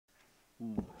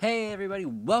Hey everybody,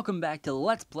 welcome back to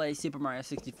Let's Play Super Mario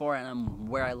 64, and I'm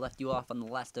where I left you off on the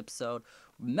last episode.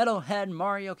 Metalhead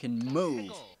Mario can move.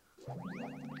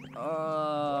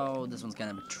 Oh, this one's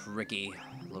kind of tricky.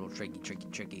 A little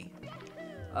tricky.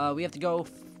 We have to go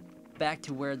back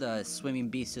to where the swimming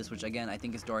beast is, which again, I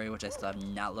think is Dory, which I still have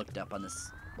not looked up on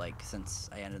this,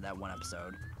 since I ended that one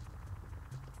episode.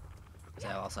 So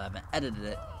I also haven't edited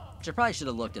it, which I probably should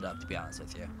have looked it up, to be honest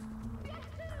with you.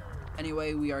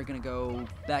 Anyway, we are gonna go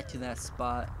back to that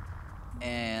spot,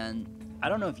 and I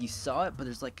don't know if you saw it, but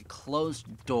there's like a closed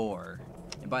door.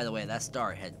 And by the way, that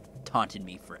star had taunted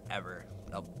me forever.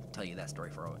 I'll tell you that story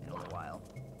in a little while.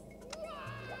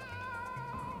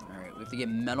 Alright, we have to get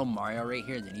Metal Mario right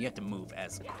here, then you have to move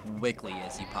as quickly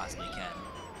as you possibly can.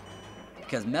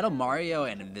 Because Metal Mario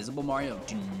and Invisible Mario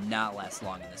do not last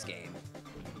long in this game.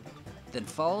 Then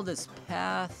follow this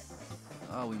path.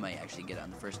 Oh, we might actually get it on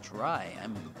the first try.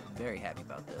 I'm very happy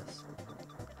about this.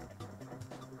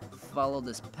 Follow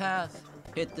this path,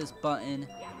 hit this button,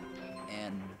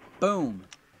 and boom!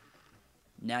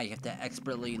 Now you have to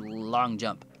expertly long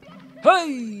jump.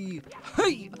 Hey!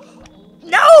 Hey!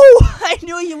 No! I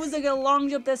knew he wasn't gonna long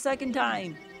jump that second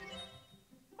time.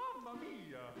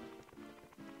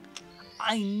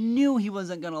 I knew he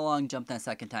wasn't gonna long jump that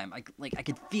second time. I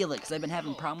could feel it because I've been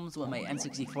having problems with my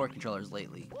N64 controllers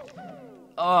lately.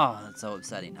 Oh, that's so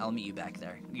upsetting. I'll meet you back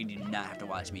there. You do not have to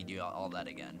watch me do all that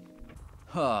again.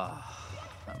 Oh,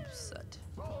 I'm upset.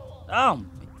 Oh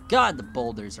my god, the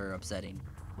boulders are upsetting.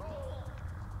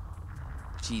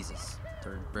 Jesus,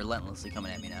 they're relentlessly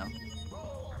coming at me now.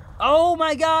 Oh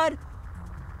my god!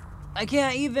 I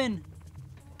can't even.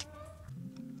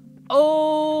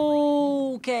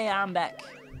 Okay, I'm back.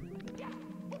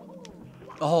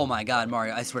 Oh my god,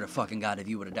 Mario, I swear to fucking god if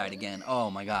you would have died again.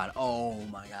 Oh my god, oh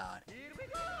my god.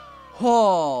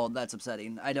 Oh, that's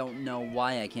upsetting. I don't know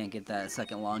why I can't get that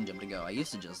second long jump to go.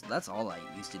 That's all I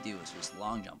used to do is just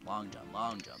long jump.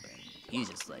 And he's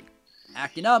just like,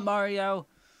 acting up, Mario.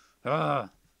 Ugh.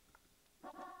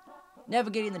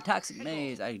 Navigating the toxic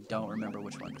maze. I don't remember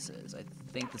which one this is. I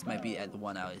think this might be the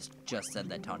one I just said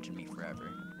that taunted me forever.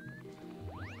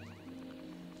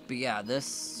 But yeah,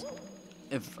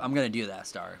 if I'm gonna do that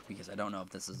star, because I don't know if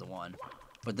this is the one,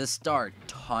 but this star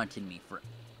taunted me forever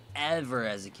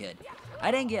as a kid.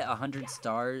 I didn't get 100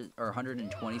 stars or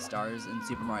 120 stars in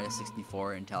Super Mario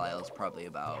 64 until I was probably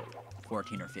about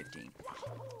 14 or 15.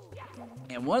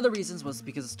 And one of the reasons was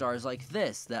because of stars like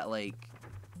this that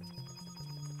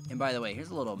and by the way,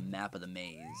 here's a little map of the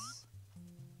maze,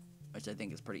 which I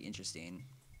think is pretty interesting.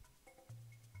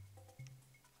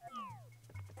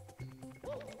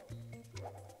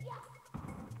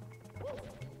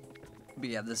 But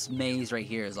yeah, this maze right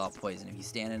here is all poison. If you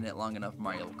stand in it long enough,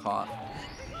 Mario will cough.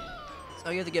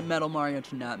 So you have to get Metal Mario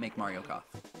to not make Mario cough.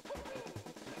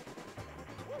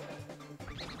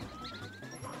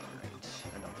 Alright,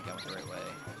 I don't think I went the right way.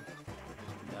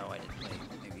 No, I didn't. Wait,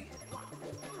 maybe.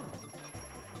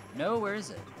 No, where is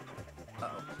it?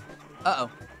 Uh-oh. Uh-oh.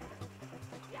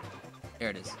 There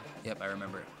it is. Yep, I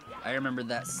remember it. I remember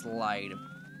that slide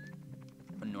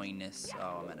annoyingness.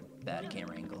 Oh, I'm at a bad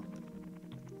camera angle.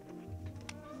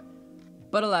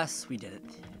 But alas, we did it.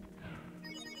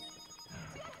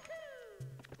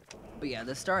 But yeah,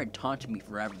 this star had taunted me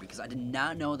forever because I did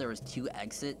not know there was 2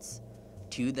 exits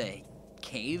to the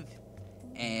cave.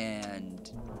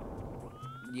 And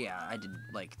yeah, I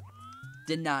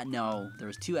did not know there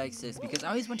was 2 exits because I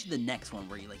always went to the next one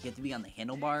where you have to be on the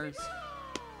handlebars.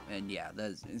 And yeah,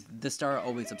 this star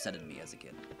always upsetted me as a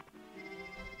kid.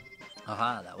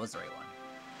 Aha, that was the right one.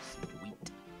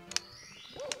 Sweet.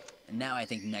 And now I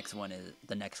think the next one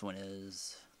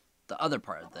is the other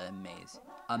part of the maze.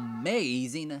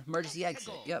 Amazing emergency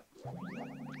exit. Yep.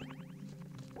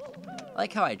 I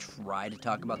like how I try to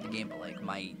talk about the game, but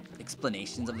my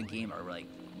explanations of the game are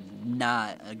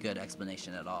not a good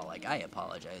explanation at all. I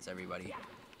apologize, everybody.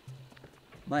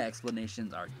 My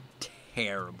explanations are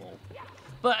terrible.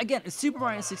 But again, it's Super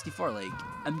Mario 64.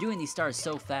 I'm doing these stars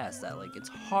so fast that it's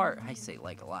hard. I say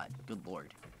a lot. Good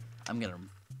lord.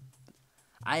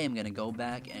 I am gonna go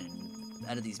back and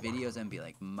edit these videos and be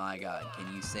like, my god,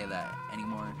 can you say that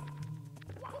anymore?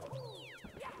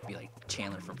 Be like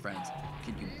Chandler from Friends.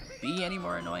 Could you be any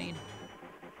more annoying?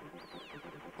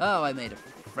 Oh, I made a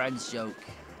Friends joke.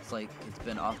 It's it's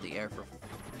been off the air for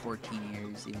 14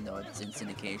 years, even though it's in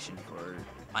syndication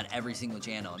on every single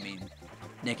channel. I mean,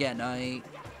 Nick at Night,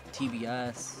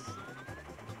 TBS.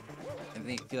 I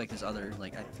feel like there's other,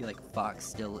 I feel like Fox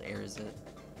still airs it,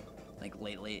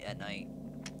 late at night.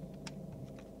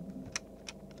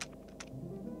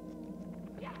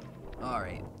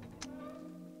 Alright.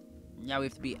 Now we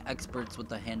have to be experts with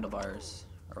the handlebars.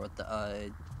 Or with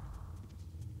the,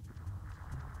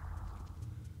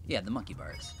 yeah, the monkey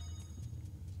bars.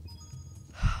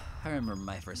 I remember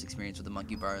my first experience with the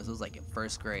monkey bars. It was like in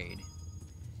first grade.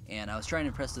 And I was trying to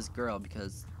impress this girl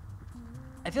because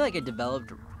I feel like I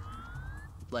developed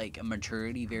like a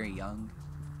maturity very young.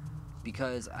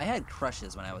 Because I had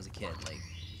crushes when I was a kid, like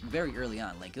very early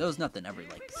on. Like there was nothing ever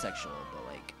like sexual, but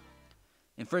like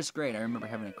in first grade I remember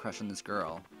having a crush on this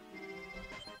girl.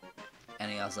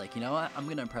 And I was like, you know what? I'm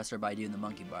gonna impress her by doing the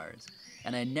monkey bars.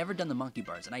 And I had never done the monkey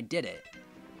bars, and I did it.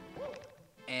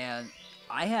 And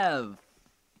I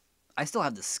still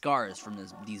have the scars from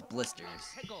these blisters.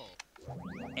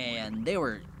 And they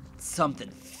were something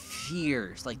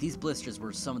fierce. Like these blisters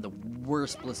were some of the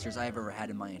worst blisters I've ever had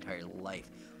in my entire life.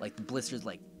 Like the blisters,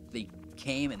 like they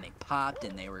came and they popped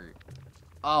and they were,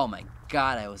 oh my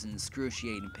god, I was in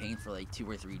excruciating pain for like 2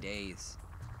 or 3 days.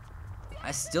 I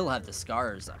still have the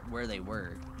scars where they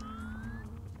were.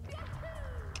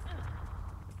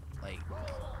 Like,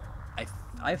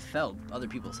 I felt other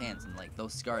people's hands, and like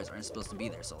those scars aren't supposed to be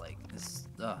there. So like, this,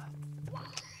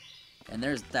 And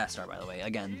there's that star, by the way.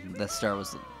 Again, the star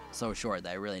was so short that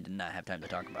I really did not have time to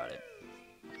talk about it.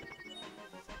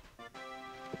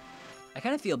 I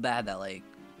kind of feel bad that like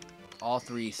all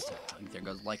three. There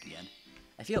goes like again.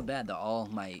 I feel bad that all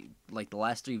my like the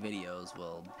last 3 videos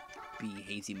will be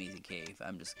Hazy Mazy Cave.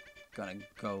 I'm just gonna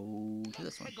go to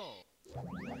this one.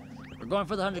 We're going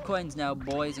for the 100 coins now,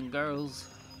 boys and girls.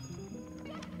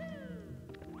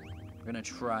 We're gonna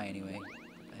try anyway.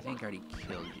 I think I already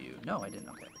killed you. No, I didn't.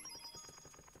 Okay.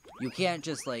 You can't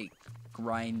just like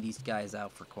grind these guys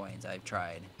out for coins. I've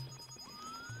tried.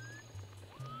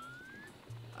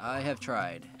 I have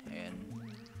tried, and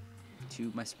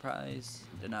to my surprise,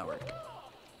 did not work.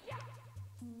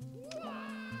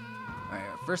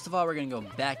 Alright, first of all, we're going to go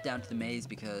back down to the maze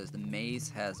because the maze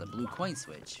has a blue coin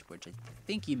switch, which I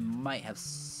think you might have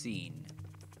seen.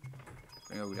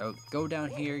 We're going to go down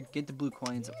here, get the blue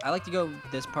coins. I like to go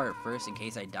this part first in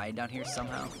case I died down here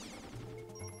somehow.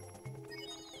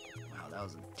 Wow, that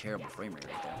was a terrible frame rate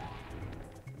right there.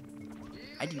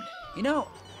 I do, you know,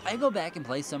 I go back and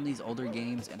play some of these older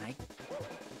games and I'm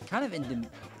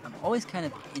always kind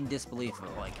of in disbelief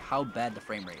of like how bad the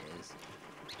frame rate is.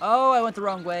 Oh, I went the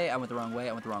wrong way. I went the wrong way.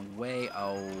 I went the wrong way.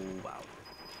 Oh, wow.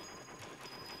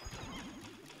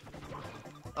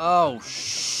 Oh,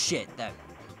 shit. That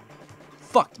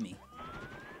fucked me.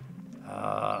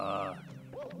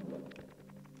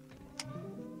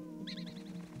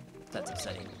 That's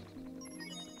upsetting.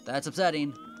 That's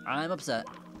upsetting. I'm upset.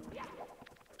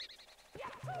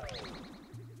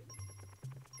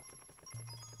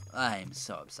 I'm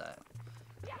so upset.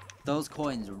 Those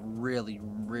coins really,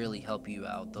 really help you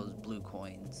out, those blue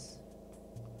coins.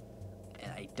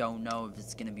 And I don't know if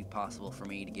it's going to be possible for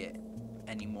me to get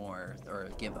any more, or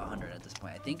give 100 at this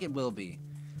point. I think it will be,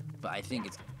 but I think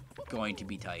it's going to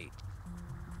be tight.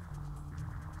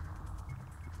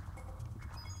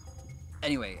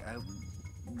 Anyway,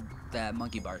 that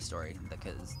monkey bar story,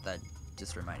 because that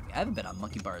just reminded me. I haven't been on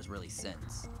monkey bars really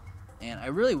since. And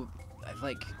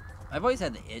I've always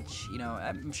had the itch, you know.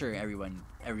 I'm sure everybody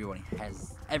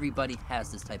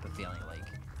has this type of feeling, like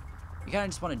you kind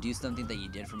of just want to do something that you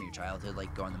did from your childhood,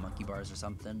 like go on the monkey bars or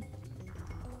something.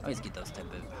 I always get those type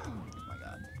of, oh my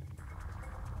god,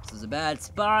 this is a bad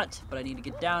spot, but I need to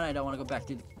get down. I don't want to go back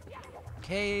through the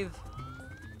cave.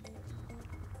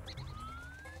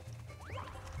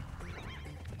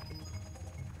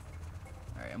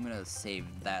 All right, I'm gonna save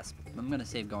that. I'm gonna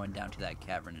save going down to that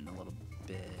cavern in a little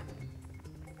bit.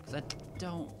 I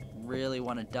don't really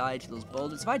want to die to those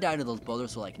boulders. If I die to those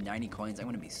boulders for like 90 coins, I'm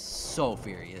going to be so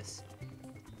furious.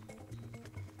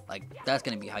 Like, that's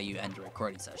going to be how you end a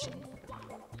recording session.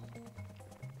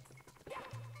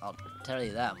 I'll tell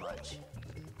you that much.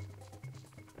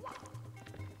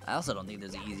 I also don't think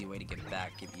there's an easy way to get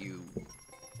back if you...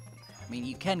 I mean,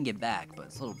 you can get back, but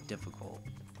it's a little difficult.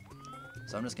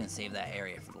 So I'm just going to save that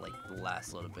area for like the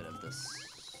last little bit of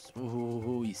this.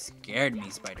 Ooh, you scared me,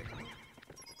 spider.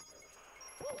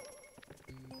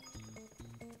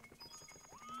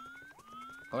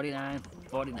 49.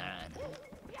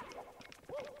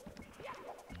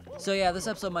 So yeah, this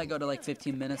episode might go to like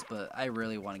 15 minutes, but I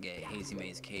really want to get Hazy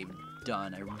Maze Cave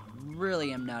done. I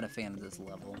really am not a fan of this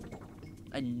level.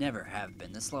 I never have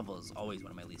been. This level is always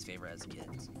one of my least favorite as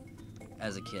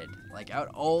a kid. Like, I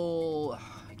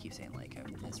keep saying like,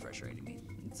 it's frustrating me.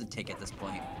 It's a tick at this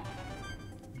point.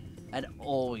 I'd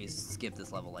always skip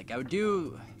this level. Like, I would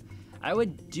do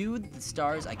the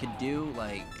stars. I could do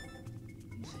like,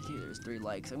 dude, there's 3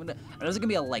 likes. There's gonna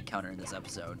be a like counter in this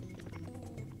episode.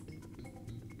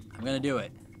 I'm gonna do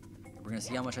it. We're gonna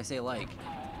see how much I say like,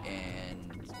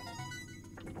 and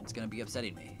it's gonna be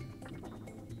upsetting me.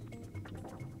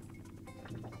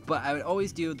 But I would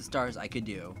always do the stars I could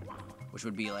do, which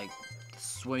would be like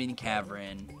swimming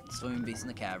cavern, swimming base in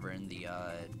the cavern, the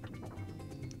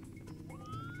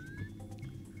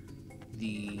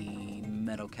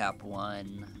metal cap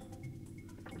one.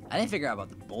 I didn't figure out about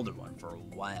the boulder one for a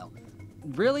while.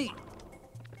 Really,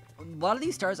 a lot of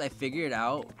these stars I figured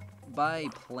out by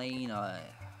playing, I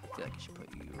feel like I should put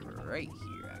you right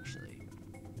here, actually.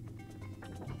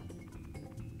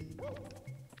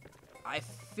 I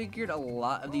figured a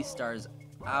lot of these stars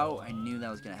out. I knew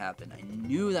that was gonna happen. I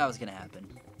knew that was gonna happen.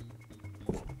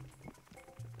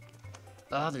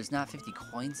 Oh, there's not 50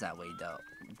 coins that way, though.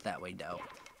 That way,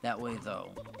 though.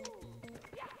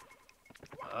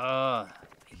 Ugh.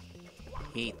 I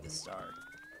hate this star.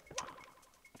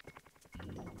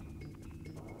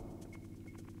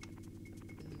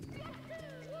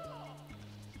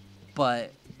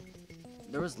 But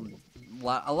there was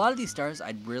a lot of these stars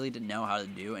I really didn't know how to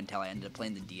do until I ended up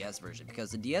playing the DS version,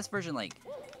 because the DS version like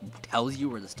tells you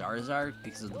where the stars are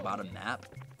because of the bottom map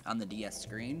on the DS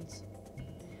screens.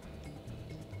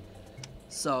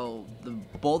 So the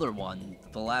boulder one,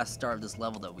 the last star of this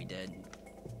level that we did,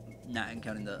 not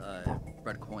counting the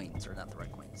red coins, or not the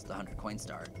red coins, the 100 coin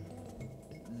star,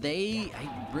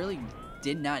 I really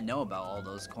did not know about all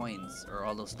those coins or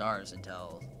all those stars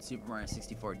until Super Mario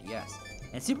 64 DS.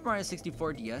 And Super Mario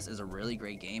 64 DS is a really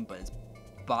great game, but it's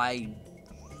by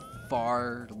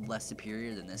far less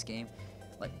superior than this game.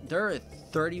 Like, there are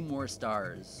 30 more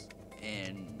stars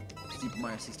in Super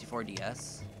Mario 64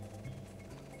 DS.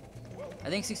 I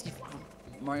think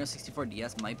Mario 64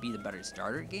 DS might be the better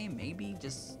starter game, maybe,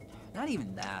 just not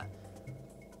even that.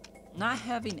 Not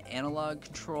having analog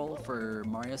control for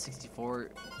Mario 64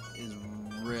 is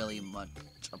really much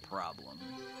a problem.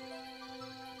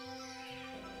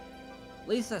 At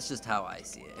least that's just how I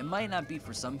see it. It might not be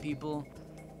for some people,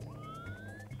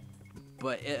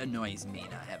 but it annoys me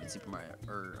not having Super Mario,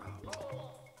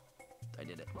 I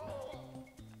did it.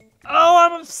 Oh,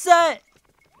 I'm upset!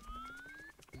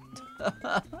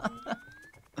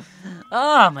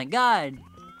 Oh my god!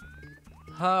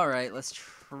 Alright, let's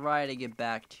try to get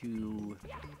back to...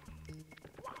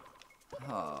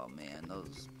 Oh man,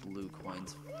 those blue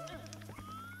coins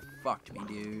fucked me,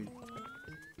 dude.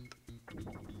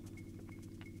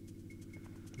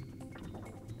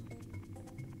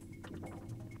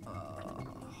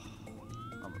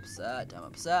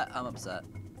 I'm upset.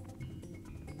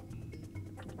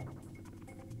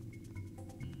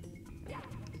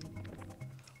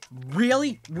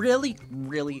 Really?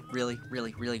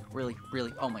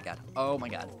 Oh my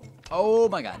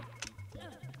god.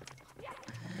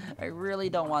 I really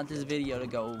don't want this video to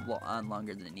go on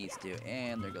longer than it needs to.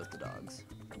 And there goes the dogs.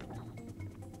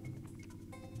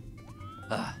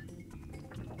 Ugh.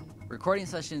 Recording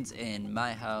sessions in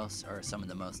my house are some of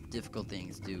the most difficult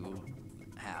things to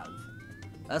have.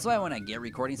 That's why when I get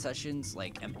recording sessions,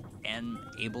 like, and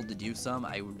able to do some,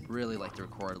 I would really like to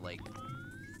record, like,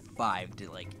 5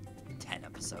 to, like, 10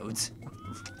 episodes.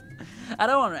 I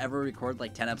don't want to ever record,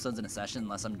 like, 10 episodes in a session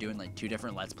unless I'm doing, like, 2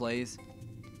 different Let's Plays.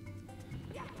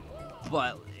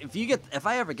 But if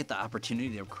I ever get the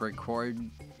opportunity to record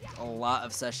a lot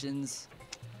of sessions,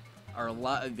 or a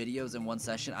lot of videos in one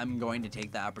session, I'm going to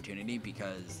take that opportunity,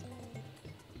 because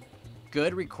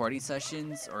good recording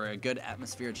sessions or a good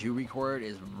atmosphere to record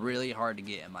is really hard to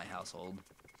get in my household.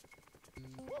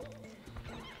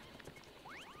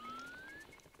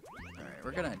 Alright,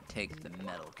 we're gonna take the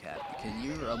metal cap, because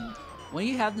when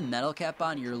you have the metal cap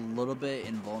on, you're a little bit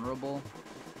invulnerable.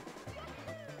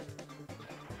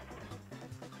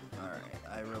 Alright,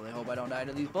 I really hope I don't die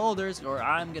to these boulders, or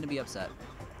I'm gonna be upset.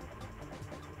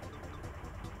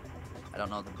 I don't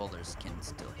know if the boulders can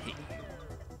still hit you.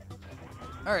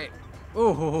 Alright.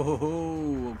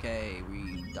 Oh, okay.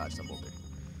 We dodged the boulder.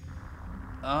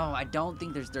 Oh, I don't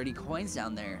think there's 30 coins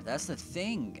down there. That's the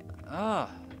thing. Ugh.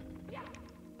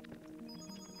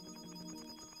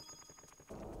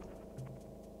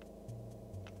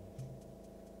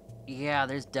 Yeah,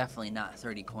 there's definitely not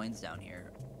 30 coins down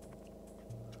here.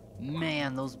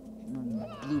 Man, those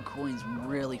blue coins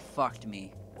really fucked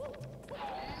me.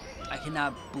 I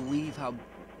cannot believe how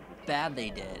bad they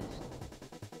did.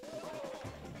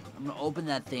 I'm gonna open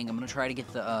that thing. I'm gonna try to get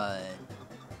the,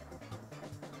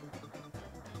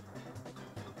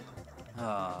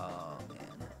 Oh, man.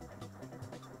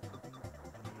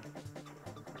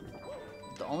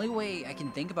 The only way I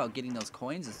can think about getting those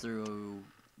coins is through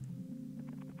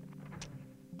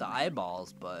the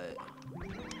eyeballs, but...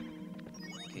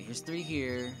 Okay, here's 3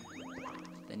 here.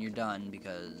 Then you're done,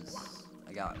 because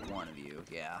I got one of you.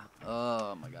 Yeah.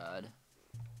 Oh my god.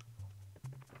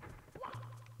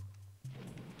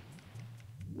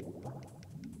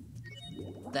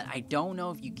 That I don't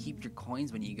know if you keep your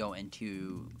coins when you go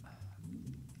into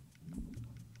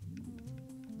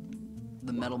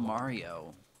the Metal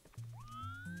Mario.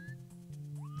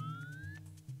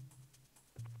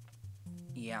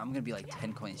 Yeah, I'm gonna be like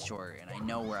 10 coins short, and I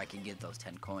know where I can get those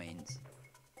 10 coins.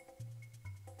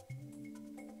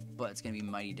 But it's gonna be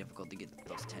mighty difficult to get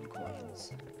those 10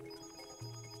 coins.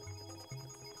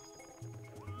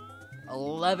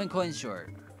 11 coins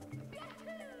short.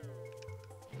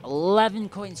 11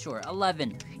 coins short.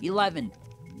 11. 11.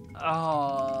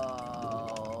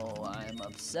 Oh, I'm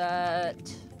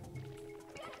upset.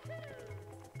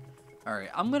 Alright,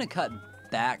 I'm gonna cut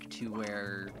back to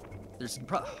where there's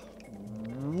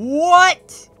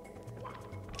What?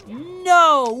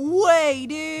 No way,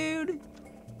 dude!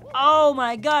 Oh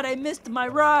my god, I missed my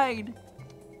ride!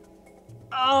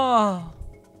 Oh,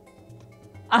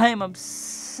 I am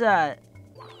upset.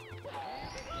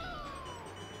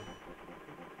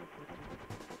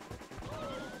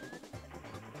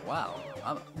 Wow,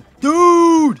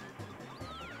 dude!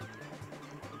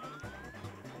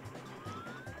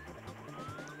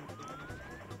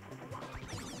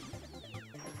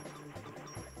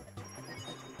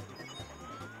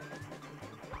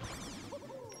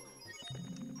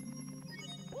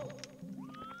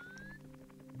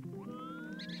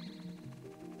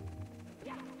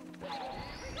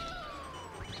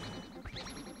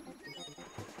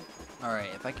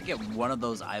 Alright, if I could get one of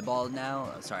those eyeballs now...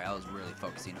 Sorry, I was really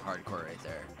focusing hardcore right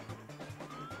there.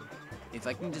 If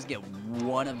I can just get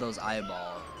one of those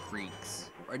eyeball freaks...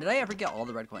 Or did I ever get all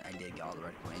the red coins? I did get all the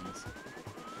red coins.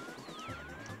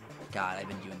 God, I've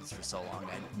been doing this for so long,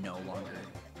 I no longer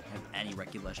have any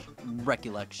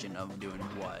recollection of doing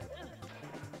what.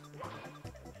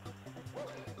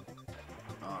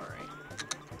 Alright.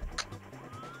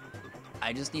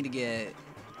 I just need to get...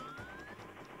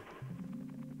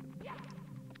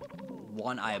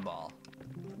 one eyeball,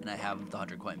 and I have the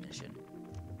 100 coin mission.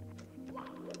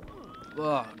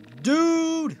 Ugh,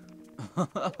 dude! Come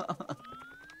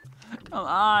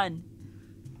on!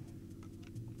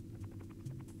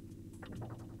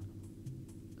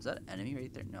 Is that an enemy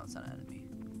right there? No, it's not an enemy.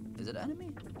 Is it an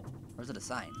enemy? Or is it a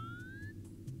sign?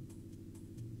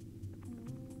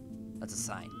 That's a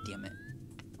sign, damn it.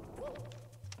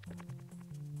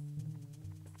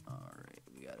 Alright,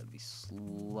 we gotta be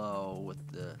slow with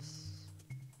this.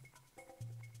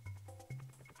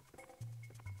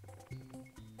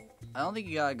 I don't think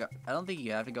you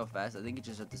have to go fast. I think you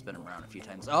just have to spin around a few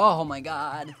times. Oh my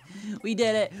god. We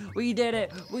did it. We did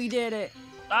it. We did it.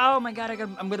 Oh my god,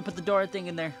 I'm gonna put the door thing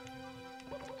in there.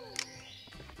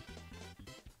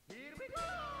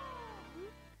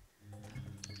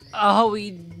 Oh,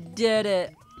 we did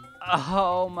it.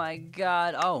 Oh my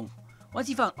god. Oh, once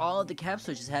you found all of the cap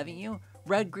switches, haven't you?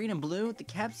 Red, green, and blue. The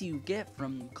caps you get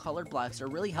from colored blocks are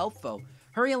really helpful.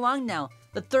 Hurry along now.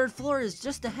 The 3rd floor is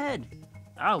just ahead.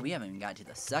 Oh, we haven't even got to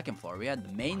the 2nd floor. We had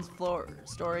the main floor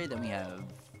story, then we have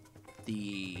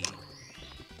the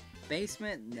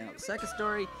basement, now the 2nd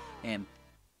story, and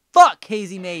fuck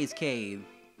Hazy Maze Cave.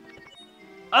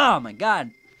 Oh my god.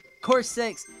 Course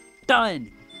 6,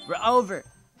 done. We're over.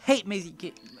 Hate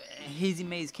Hazy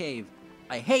Maze Cave.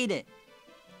 I hate it.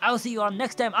 I will see you all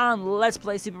next time on Let's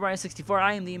Play Super Mario 64.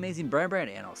 I am the amazing Brand,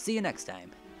 and I'll see you next time.